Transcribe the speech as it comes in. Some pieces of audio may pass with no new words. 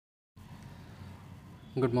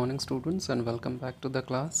Good morning, students, and welcome back to the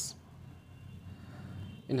class.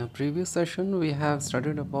 In a previous session, we have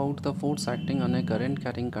studied about the force acting on a current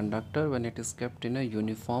carrying conductor when it is kept in a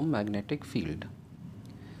uniform magnetic field.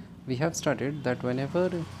 We have studied that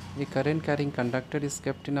whenever a current carrying conductor is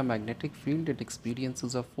kept in a magnetic field, it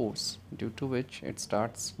experiences a force due to which it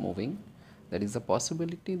starts moving. There is a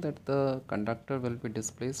possibility that the conductor will be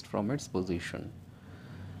displaced from its position.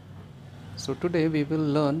 So, today we will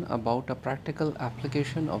learn about a practical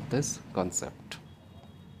application of this concept.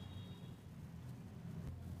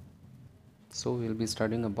 So we'll be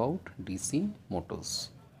studying about DC motors.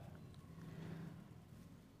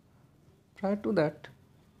 Prior to that,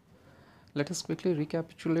 let us quickly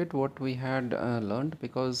recapitulate what we had learned,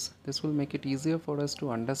 because this will make it easier for us to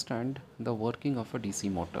understand the working of a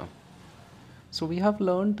DC motor. So we have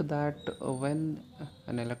learned that when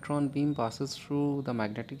an electron beam passes through the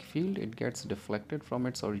magnetic field, it gets deflected from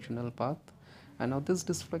its original path. And now this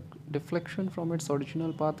deflection from its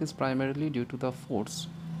original path is primarily due to the force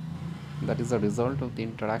that is a result of the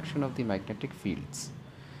interaction of the magnetic fields.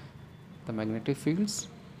 The magnetic fields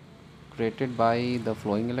created by the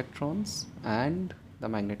flowing electrons and the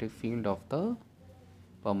magnetic field of the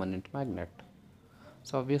permanent magnet.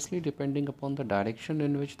 So obviously, depending upon the direction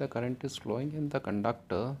in which the current is flowing in the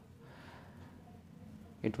conductor,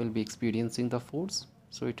 it will be experiencing the force.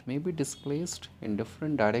 So it may be displaced in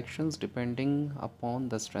different directions depending upon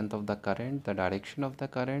the strength of the current, the direction of the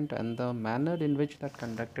current, and the manner in which that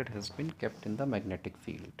conductor has been kept in the magnetic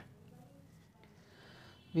field.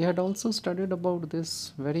 We had also studied about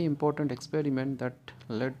this very important experiment that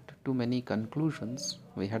led to many conclusions.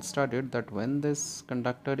 We had studied that when this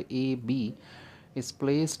conductor AB is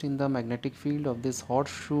placed in the magnetic field of this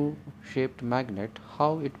horseshoe shaped magnet,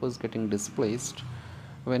 how it was getting displaced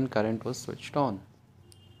when current was switched on.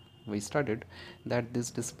 We studied that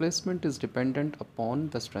this displacement is dependent upon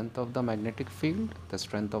the strength of the magnetic field, the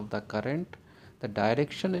strength of the current, the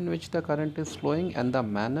direction in which the current is flowing, and the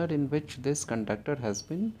manner in which this conductor has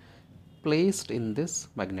been placed in this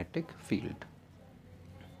magnetic field.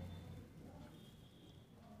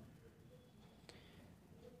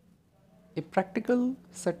 A practical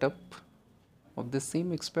setup of the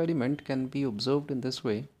same experiment can be observed in this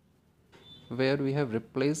way, where we have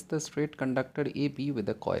replaced the straight conductor AB with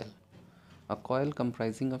a coil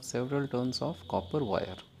comprising of several turns of copper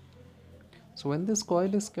wire. So when this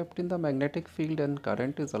coil is kept in the magnetic field and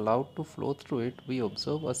current is allowed to flow through it, we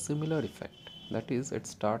observe a similar effect. That is, it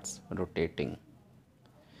starts rotating.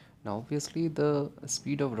 Now obviously the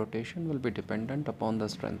speed of rotation will be dependent upon the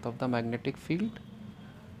strength of the magnetic field.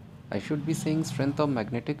 I should be saying strength of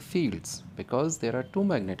magnetic fields, because there are two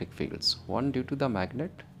magnetic fields, one due to the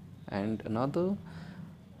magnet and another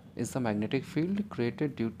is the magnetic field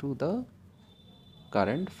created due to the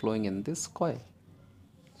current flowing in this coil.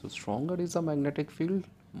 So stronger is the magnetic field,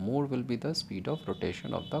 more will be the speed of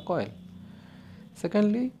rotation of the coil.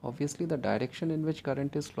 Secondly, obviously the direction in which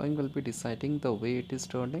current is flowing will be deciding the way it is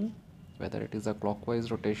turning, whether it is a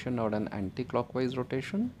clockwise rotation or an anti-clockwise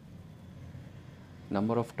rotation.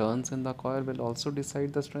 Number of turns in the coil will also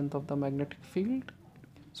decide the strength of the magnetic field.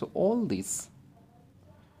 So all these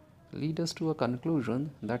lead us to a conclusion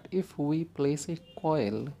that if we place a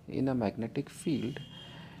coil in a magnetic field,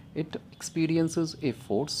 it experiences a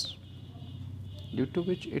force due to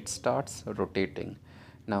which it starts rotating.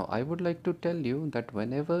 Now I would like to tell you that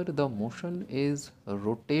whenever the motion is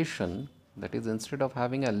rotation, that is, instead of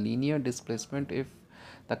having a linear displacement, if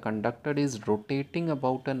the conductor is rotating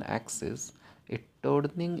about an axis, a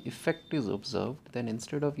turning effect is observed, then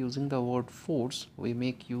instead of using the word force, we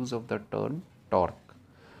make use of the term torque.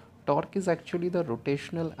 Torque is actually the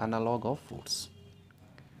rotational analog of force.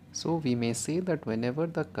 So we may say that whenever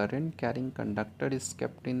the current carrying conductor is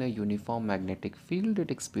kept in a uniform magnetic field,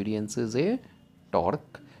 it experiences a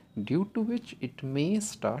torque due to which it may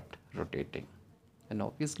start rotating. And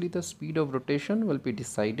obviously the speed of rotation will be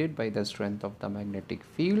decided by the strength of the magnetic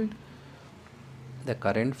field, the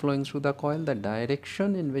current flowing through the coil, the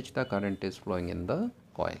direction in which the current is flowing in the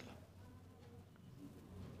coil.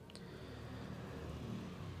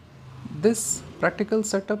 This practical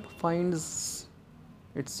setup finds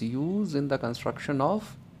its use in the construction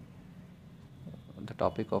of the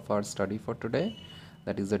topic of our study for today,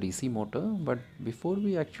 that is the DC motor. But before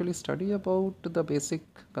we actually study about the basic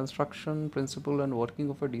construction principle and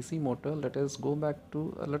working of a DC motor, let us go back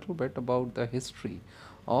to a little bit about the history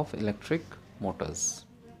of electric motors.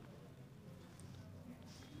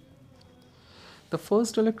 The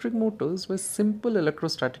first electric motors were simple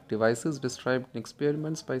electrostatic devices described in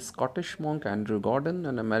experiments by Scottish monk Andrew Gordon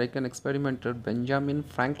and American experimenter Benjamin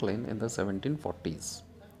Franklin in the 1740s.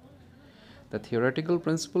 The theoretical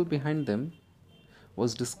principle behind them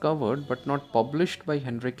was discovered but not published by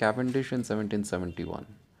Henry Cavendish in 1771.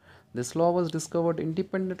 This law was discovered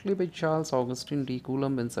independently by Charles Augustin de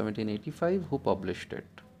Coulomb in 1785, who published it.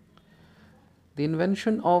 The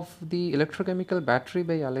invention of the electrochemical battery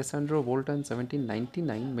by Alessandro Volta in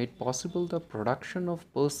 1799 made possible the production of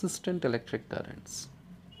persistent electric currents.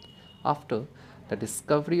 After the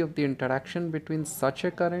discovery of the interaction between such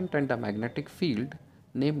a current and a magnetic field,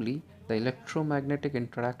 namely the electromagnetic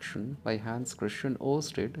interaction by Hans Christian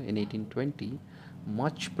Ørsted in 1820,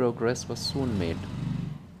 much progress was soon made.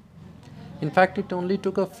 In fact, it only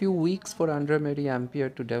took a few weeks for Andre Marie Ampere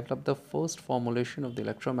to develop the first formulation of the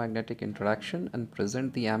electromagnetic interaction and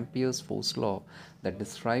present the Ampere's force law that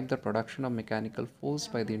described the production of mechanical force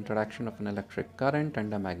by the interaction of an electric current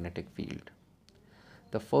and a magnetic field.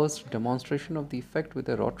 The first demonstration of the effect with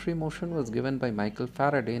a rotary motion was given by Michael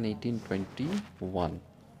Faraday in 1821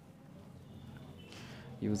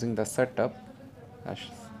 using the setup as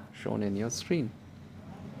shown in your screen.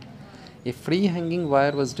 A free hanging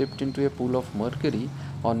wire was dipped into a pool of mercury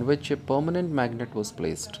on which a permanent magnet was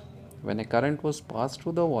placed. When a current was passed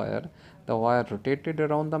through the wire rotated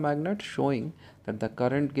around the magnet, showing that the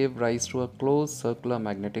current gave rise to a closed circular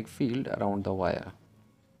magnetic field around the wire.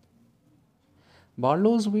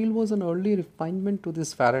 Barlow's wheel was an early refinement to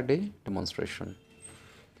this Faraday demonstration.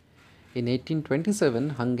 In 1827,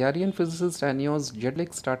 Hungarian physicist Anios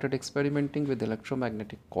Jedlik started experimenting with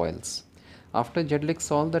electromagnetic coils. After Jedlik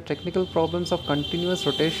solved the technical problems of continuous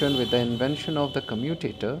rotation with the invention of the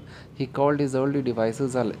commutator, he called his early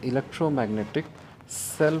devices electromagnetic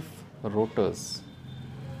self-rotors.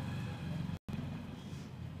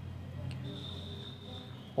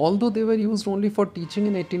 Although they were used only for teaching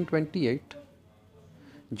in 1828,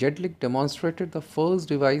 Jedlik demonstrated the first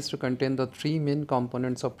device to contain the three main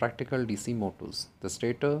components of practical DC motors: the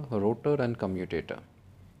stator, rotor, and commutator.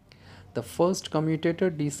 The first commutator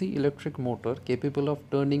DC electric motor capable of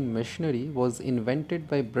turning machinery was invented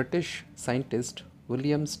by British scientist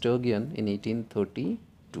William Sturgeon in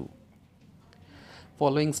 1832.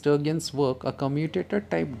 Following Sturgeon's work, a commutator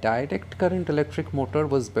type direct current electric motor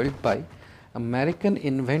was built by American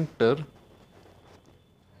inventor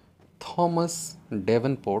Thomas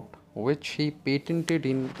Davenport, which he patented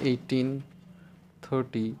in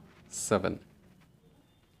 1837.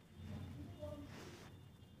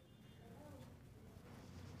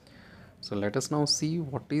 So let us now see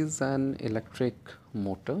what is an electric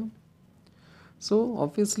motor. So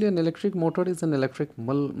obviously an electric motor is an electric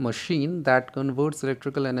machine that converts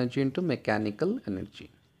electrical energy into mechanical energy.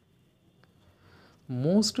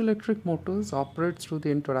 Most electric motors operate through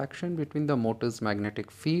the interaction between the motor's magnetic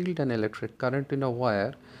field and electric current in a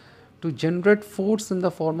wire to generate force in the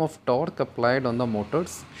form of torque applied on the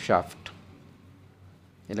motor's shaft.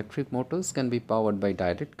 Electric motors can be powered by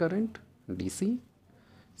direct current, DC,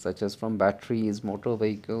 such as from batteries, motor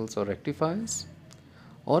vehicles, or rectifiers,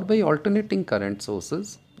 or by alternating current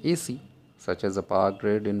sources, AC, such as a power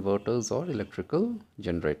grid, inverters, or electrical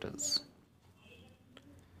generators.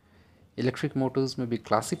 Electric motors may be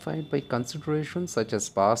classified by considerations such as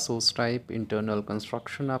power source type, internal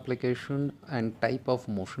construction application, and type of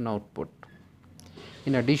motion output.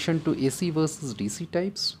 In addition to AC versus DC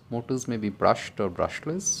types, motors may be brushed or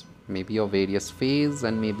brushless, may be of various phase,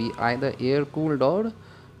 and may be either air cooled or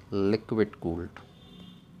liquid cooled.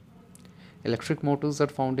 Electric motors are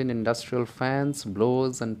found in industrial fans,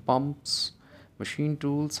 blowers and pumps, machine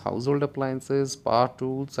tools, household appliances, power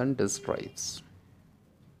tools, and disk drives.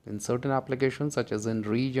 In certain applications, such as in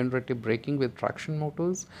regenerative braking with traction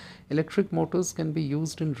motors, electric motors can be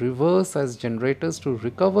used in reverse as generators to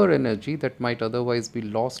recover energy that might otherwise be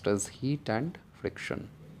lost as heat and friction.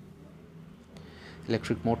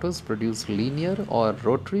 Electric motors produce linear or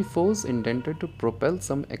rotary force intended to propel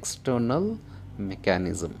some external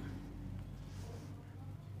mechanism.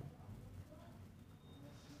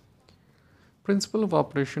 Principle of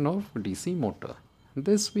operation of DC motor.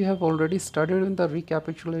 This we have already studied in the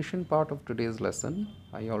recapitulation part of today's lesson.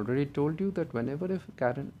 I already told you that whenever a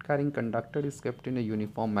carrying conductor is kept in a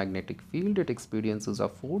uniform magnetic field, it experiences a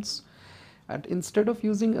force. And instead of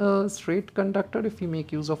using a straight conductor, if we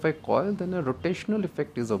make use of a coil, then a rotational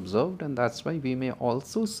effect is observed, and that's why we may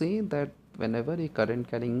also say that whenever a current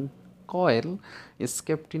carrying coil is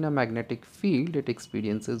kept in a magnetic field, it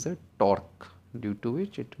experiences a torque, due to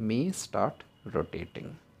which it may start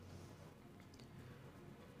rotating.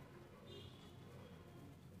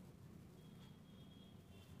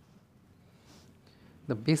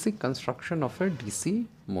 The basic construction of a DC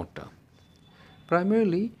motor.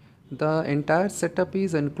 Primarily, the entire setup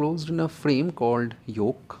is enclosed in a frame called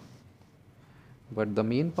yoke. But the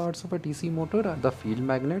main parts of a DC motor are the field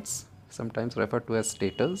magnets, sometimes referred to as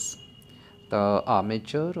stators, the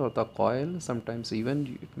armature or the coil, sometimes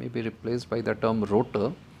even it may be replaced by the term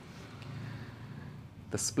rotor,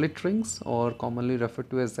 the split rings, or commonly referred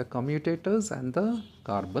to as the commutators, and the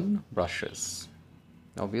carbon brushes.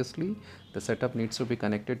 Obviously, the setup needs to be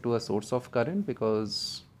connected to a source of current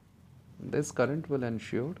because this current will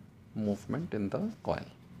ensure movement in the coil.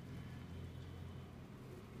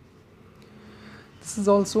 This is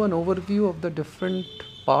also an overview of the different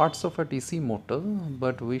parts of a DC motor,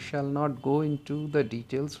 but we shall not go into the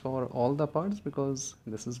details for all the parts because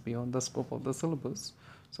this is beyond the scope of the syllabus.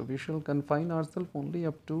 So we shall confine ourselves only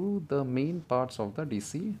up to the main parts of the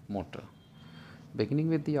DC motor. Beginning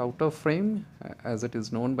with the outer frame, as it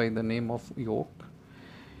is known by the name of yoke,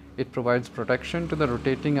 it provides protection to the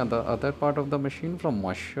rotating and the other part of the machine from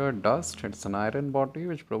moisture, dust. It's an iron body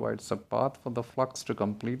which provides a path for the flux to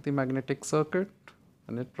complete the magnetic circuit,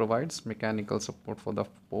 and it provides mechanical support for the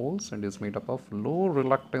poles and is made up of low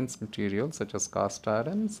reluctance materials such as cast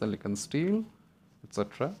iron, silicon steel,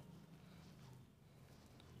 etc.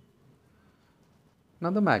 Now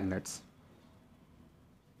the magnets,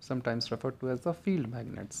 sometimes referred to as the field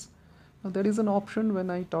magnets. Now there is an option when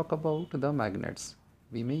I talk about the magnets.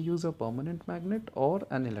 We may use a permanent magnet or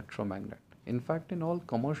an electromagnet. In fact, in all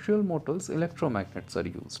commercial motors, electromagnets are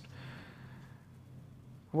used.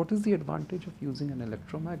 What is the advantage of using an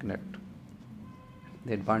electromagnet?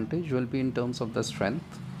 The advantage will be in terms of the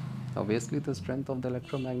strength. Obviously, the strength of the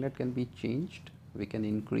electromagnet can be changed. We can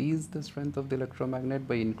increase the strength of the electromagnet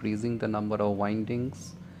by increasing the number of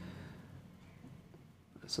windings.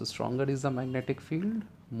 So stronger is the magnetic field,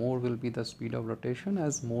 more will be the speed of rotation,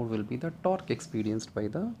 as more will be the torque experienced by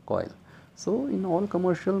the coil. So in all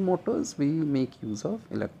commercial motors, we make use of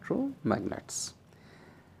electromagnets.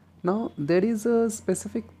 Now there is a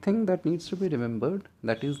specific thing that needs to be remembered,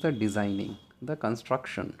 that is the designing, the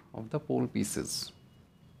construction of the pole pieces.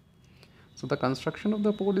 So the construction of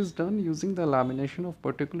the pole is done using the lamination of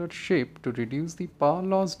particular shape to reduce the power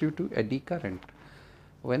loss due to eddy current.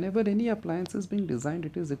 Whenever any appliance is being designed,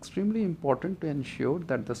 it is extremely important to ensure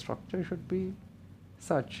that the structure should be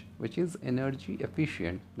such which is energy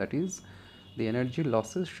efficient, that is, the energy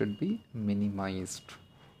losses should be minimized.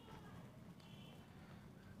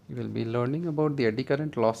 You will be learning about the eddy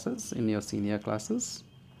current losses in your senior classes.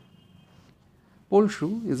 Pole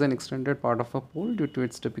shoe is an extended part of a pole. Due to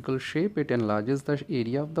its typical shape, it enlarges the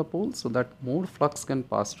area of the pole so that more flux can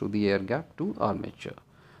pass through the air gap to armature.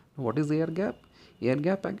 What is air gap? Air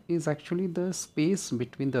gap is actually the space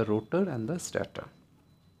between the rotor and the stator.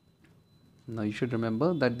 Now you should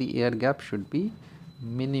remember that the air gap should be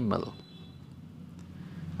minimal.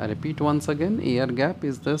 I repeat once again, air gap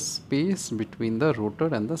is the space between the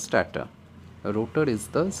rotor and the stator. The rotor is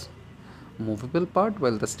the movable part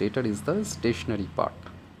while the stator is the stationary part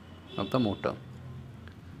of the motor.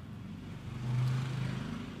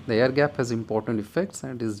 The air gap has important effects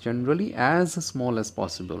and is generally as small as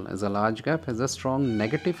possible, as a large gap has a strong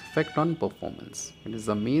negative effect on performance. It is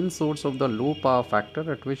the main source of the low power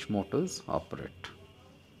factor at which motors operate.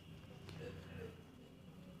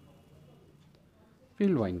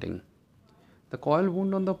 Field winding. The coil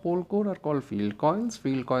wound on the pole core are called field coils.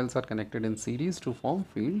 Field coils are connected in series to form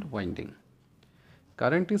field winding.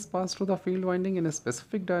 Current is passed through the field winding in a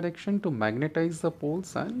specific direction to magnetize the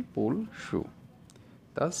poles and pole shoe.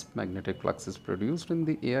 Thus, magnetic flux is produced in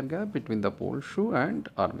the air gap between the pole shoe and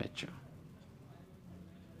armature.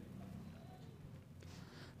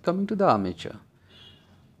 Coming to the armature.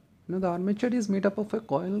 Now, the armature is made up of a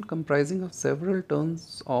coil comprising of several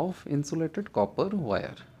turns of insulated copper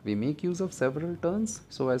wire. We make use of several turns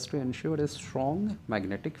so as to ensure a strong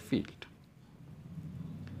magnetic field.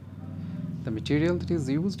 The material that is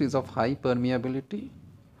used is of high permeability.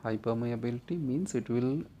 High permeability means it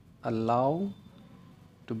will allow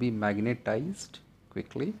to be magnetized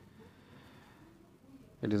quickly.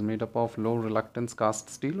 It is made up of low reluctance cast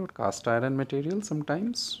steel or cast iron material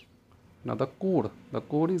sometimes. Now the core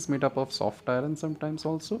is made up of soft iron sometimes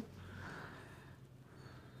also.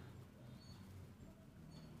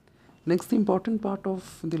 Next, the important part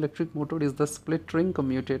of the electric motor is the split ring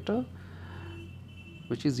commutator,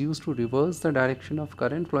 which is used to reverse the direction of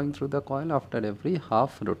current flowing through the coil after every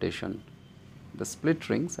half rotation. The split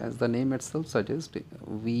rings, as the name itself suggests,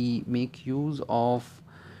 we make use of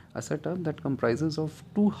a setup that comprises of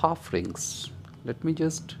two half rings. Let me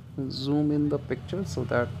just zoom in the picture so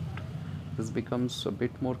that this becomes a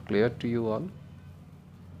bit more clear to you all.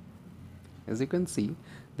 As you can see,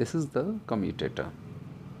 this is the commutator.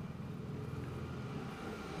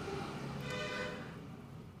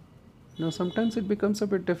 Now, sometimes it becomes a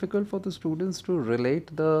bit difficult for the students to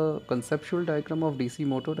relate the conceptual diagram of DC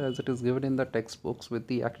motor as it is given in the textbooks with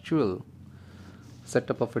the actual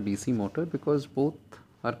setup of a DC motor, because both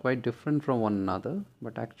are quite different from one another.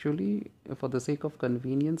 But actually, for the sake of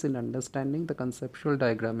convenience in understanding, the conceptual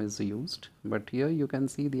diagram is used. But here you can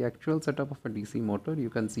see the actual setup of a DC motor.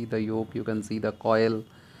 You can see the yoke, you can see the coil,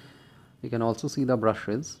 you can also see the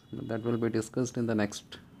brushes. That will be discussed in the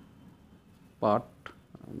next part.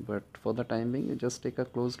 But for the time being, you just take a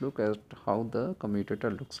close look at how the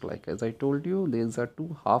commutator looks like. As I told you, these are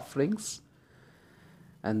two half rings,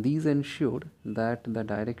 and these ensure that the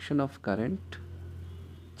direction of current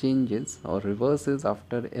changes or reverses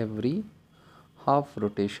after every half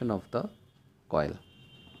rotation of the coil.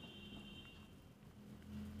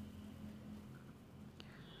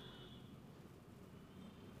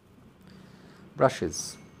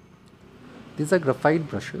 Brushes. These are graphite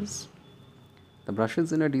brushes. The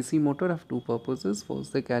brushes in a DC motor have two purposes.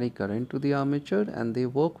 First, they carry current to the armature, and they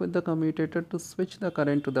work with the commutator to switch the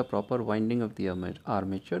current to the proper winding of the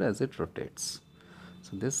armature as it rotates.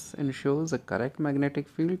 So this ensures a correct magnetic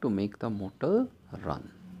field to make the motor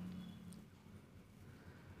run.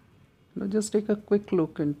 Now just take a quick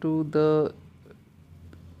look into the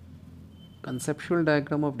conceptual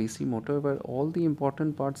diagram of DC motor where all the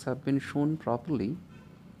important parts have been shown properly.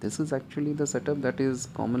 This is actually the setup that is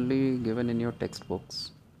commonly given in your textbooks,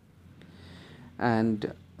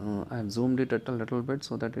 and I've zoomed it at a little bit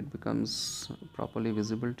so that it becomes properly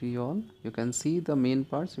visible to you all. You can see the main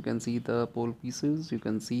parts, you can see the pole pieces, you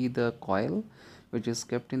can see the coil which is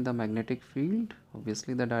kept in the magnetic field.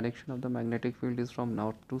 Obviously the direction of the magnetic field is from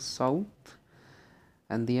north to south,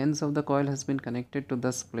 and the ends of the coil has been connected to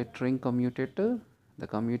the split ring commutator. The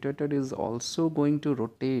commutator is also going to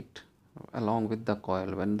rotate along with the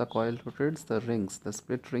coil. When the coil rotates, the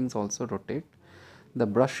split rings also rotate. The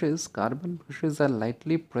brushes, carbon brushes, are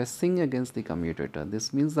lightly pressing against the commutator.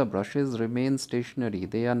 This means the brushes remain stationary,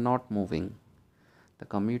 they are not moving. The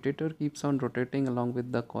commutator keeps on rotating along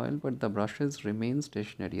with the coil, but the brushes remain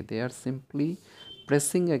stationary. They are simply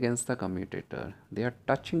pressing against the commutator. They are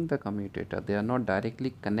touching the commutator. They are not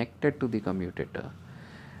directly connected to the commutator.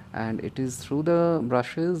 And it is through the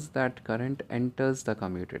brushes that current enters the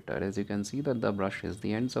commutator. As you can see that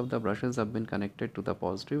the ends of the brushes have been connected to the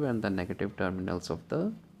positive and the negative terminals of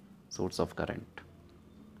the source of current.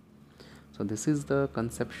 So this is the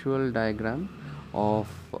conceptual diagram of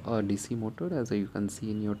a DC motor as you can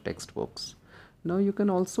see in your textbooks. Now you can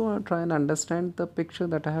also try and understand the picture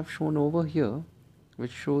that I have shown over here,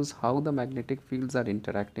 which shows how the magnetic fields are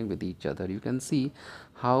interacting with each other. You can see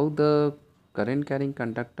how the current carrying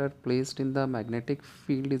conductor placed in the magnetic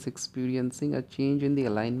field is experiencing a change in the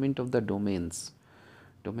alignment of the domains.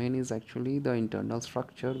 Domain is actually the internal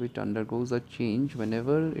structure which undergoes a change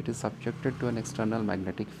whenever it is subjected to an external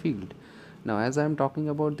magnetic field. Now, as I am talking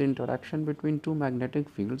about the interaction between two magnetic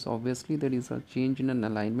fields, obviously there is a change in an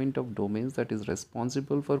alignment of domains that is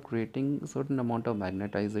responsible for creating a certain amount of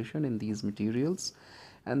magnetization in these materials,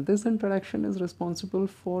 and this interaction is responsible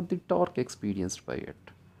for the torque experienced by it.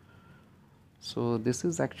 So this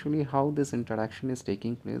is actually how this interaction is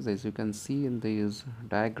taking place, as you can see in these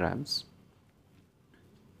diagrams.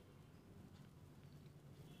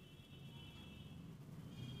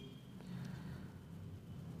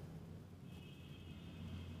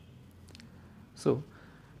 So,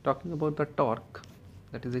 talking about the torque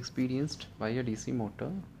that is experienced by a DC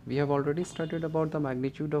motor, we have already studied about the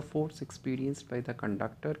magnitude of force experienced by the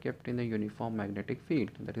conductor kept in a uniform magnetic field,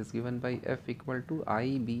 that is given by F equal to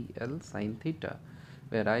IBL sine theta,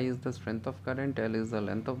 where I is the strength of current, L is the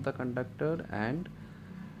length of the conductor, and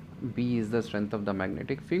B is the strength of the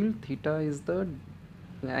magnetic field. Theta is the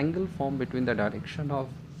angle formed between the direction of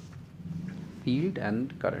field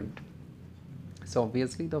and current. So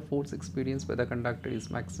obviously the force experienced by the conductor is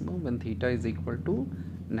maximum when theta is equal to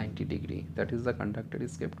 90 degree. That is, the conductor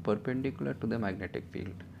is kept perpendicular to the magnetic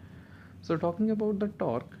field. So talking about the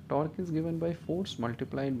torque, torque is given by force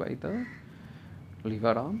multiplied by the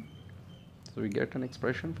lever arm. So we get an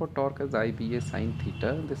expression for torque as IBA sine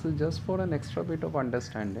theta. This is just for an extra bit of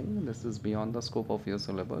understanding. This is beyond the scope of your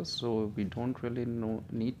syllabus, so we don't really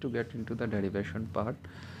need to get into the derivation part.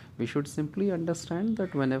 We should simply understand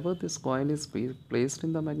that whenever this coil is placed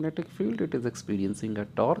in the magnetic field, it is experiencing a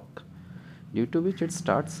torque due to which it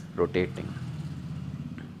starts rotating.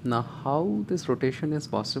 Now, how this rotation is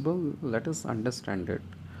possible, let us understand it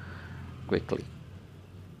quickly.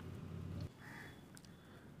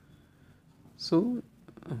 So,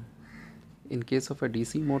 in case of a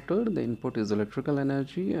DC motor, the input is electrical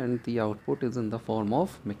energy and the output is in the form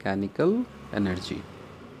of mechanical energy.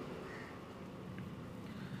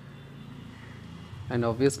 And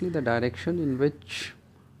obviously the direction in which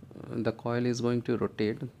the coil is going to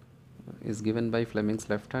rotate is given by Fleming's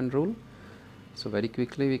left hand rule. So very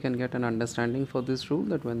quickly we can get an understanding for this rule,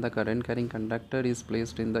 that when the current carrying conductor is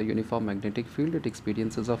placed in the uniform magnetic field, it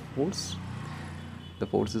experiences a force. The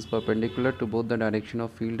force is perpendicular to both the direction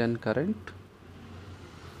of field and current.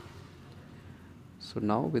 So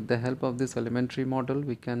now with the help of this elementary model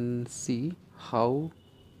we can see how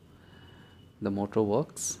the motor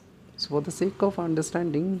works. So for the sake of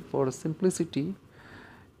understanding, for simplicity,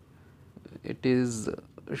 it is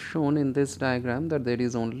shown in this diagram that there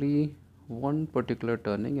is only one particular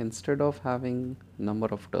turning instead of having number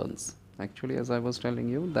of turns. Actually, as I was telling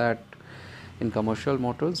you, that in commercial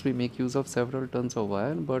motors we make use of several turns of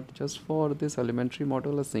wire, but just for this elementary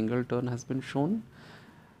model a single turn has been shown.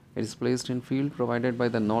 It is placed in field provided by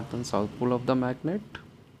the north and south pole of the magnet.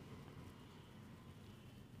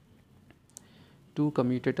 Two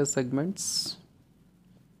commutator segments,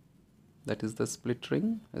 that is the split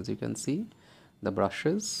ring, as you can see, the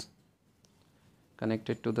brushes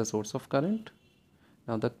connected to the source of current.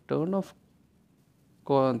 Now the turn of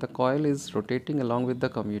the coil is rotating along with the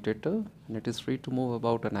commutator and it is free to move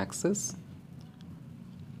about an axis.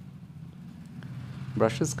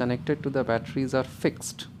 Brushes connected to the batteries are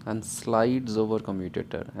fixed and slides over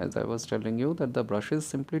commutator. As I was telling you, that the brushes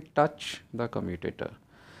simply touch the commutator.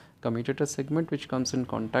 Commutator segment which comes in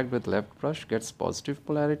contact with left brush gets positive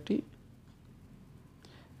polarity,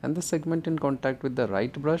 and the segment in contact with the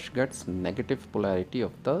right brush gets negative polarity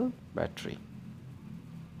of the battery.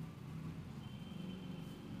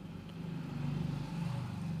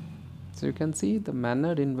 So you can see the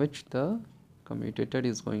manner in which the commutator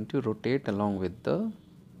is going to rotate along with the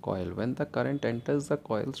coil. When the current enters the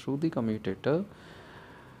coil through the commutator,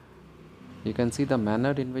 you can see the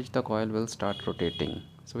manner in which the coil will start rotating.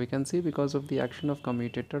 So we can see, because of the action of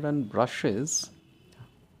commutator and brushes,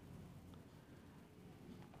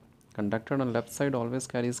 conductor on left side always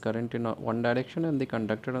carries current in one direction and the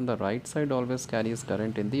conductor on the right side always carries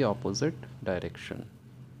current in the opposite direction.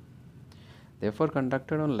 Therefore,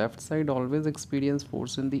 conductor on left side always experience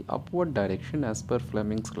force in the upward direction as per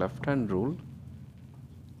Fleming's left hand rule,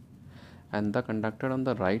 and the conductor on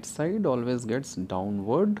the right side always gets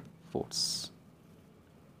downward force.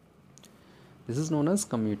 This is known as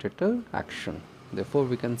commutator action. Therefore,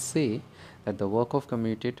 we can say that the work of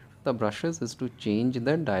commutator, the brushes, is to change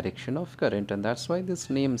the direction of current, and that's why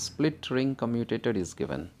this name split ring commutator is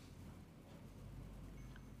given.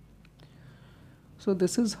 So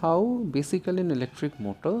this is how basically an electric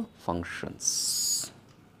motor functions.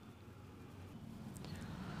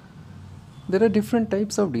 There are different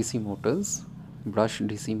types of DC motors: brush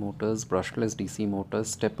DC motors, brushless DC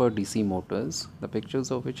motors, stepper DC motors, the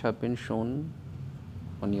pictures of which have been shown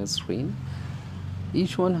on your screen.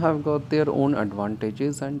 Each one have got their own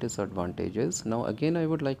advantages and disadvantages. Now again, I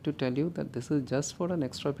would like to tell you that this is just for an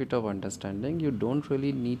extra bit of understanding. You don't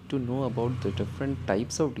really need to know about the different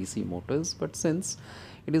types of DC motors, but since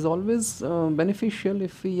it is always beneficial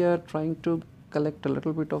if we are trying to collect a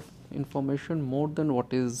little bit of information more than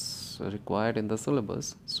what is required in the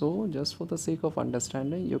syllabus, so just for the sake of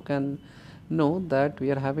understanding, you can know that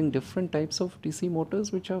we are having different types of DC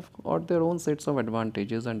motors which have got their own sets of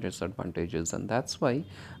advantages and disadvantages, and that's why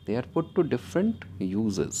they are put to different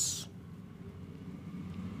uses.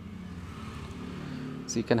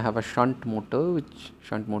 So you can have a shunt motor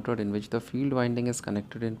in which the field winding is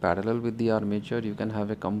connected in parallel with the armature. You can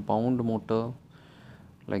have a compound motor,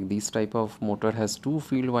 like this type of motor has two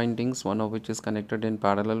field windings, one of which is connected in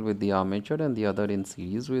parallel with the armature and the other in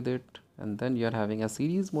series with it. And then you are having a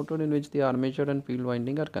series motor in which the armature and field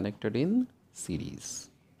winding are connected in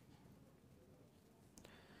series.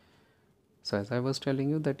 So as I was telling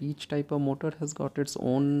you, that each type of motor has got its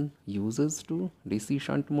own uses too. DC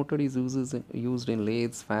shunt motor is used in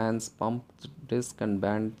lathes, fans, pumps, disc and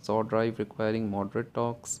band saw drive requiring moderate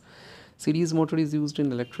torques. Series motor is used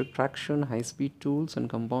in electric traction, high-speed tools, and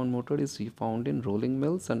compound motor is found in rolling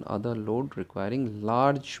mills and other load requiring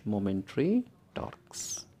large momentary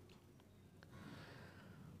torques.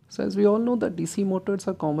 So as we all know that DC motors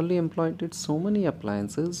are commonly employed in so many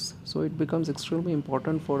appliances, so it becomes extremely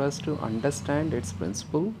important for us to understand its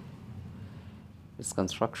principle, its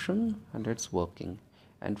construction and its working.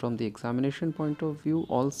 And from the examination point of view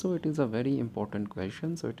also, it is a very important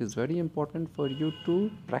question. So it is very important for you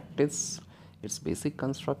to practice its basic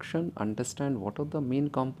construction, understand what are the main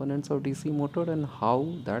components of DC motor and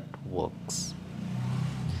how that works.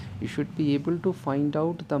 You should be able to find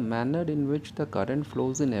out the manner in which the current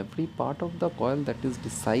flows in every part of the coil, that is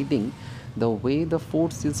deciding the way the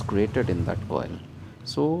force is created in that coil.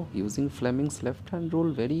 So, using Fleming's left hand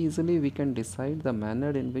rule, very easily we can decide the manner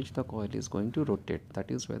in which the coil is going to rotate. That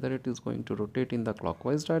is, whether it is going to rotate in the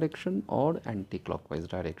clockwise direction or anti-clockwise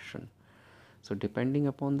direction. So, depending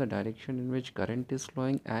upon the direction in which current is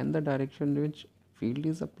flowing and the direction in which field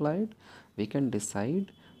is applied, we can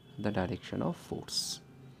decide the direction of force.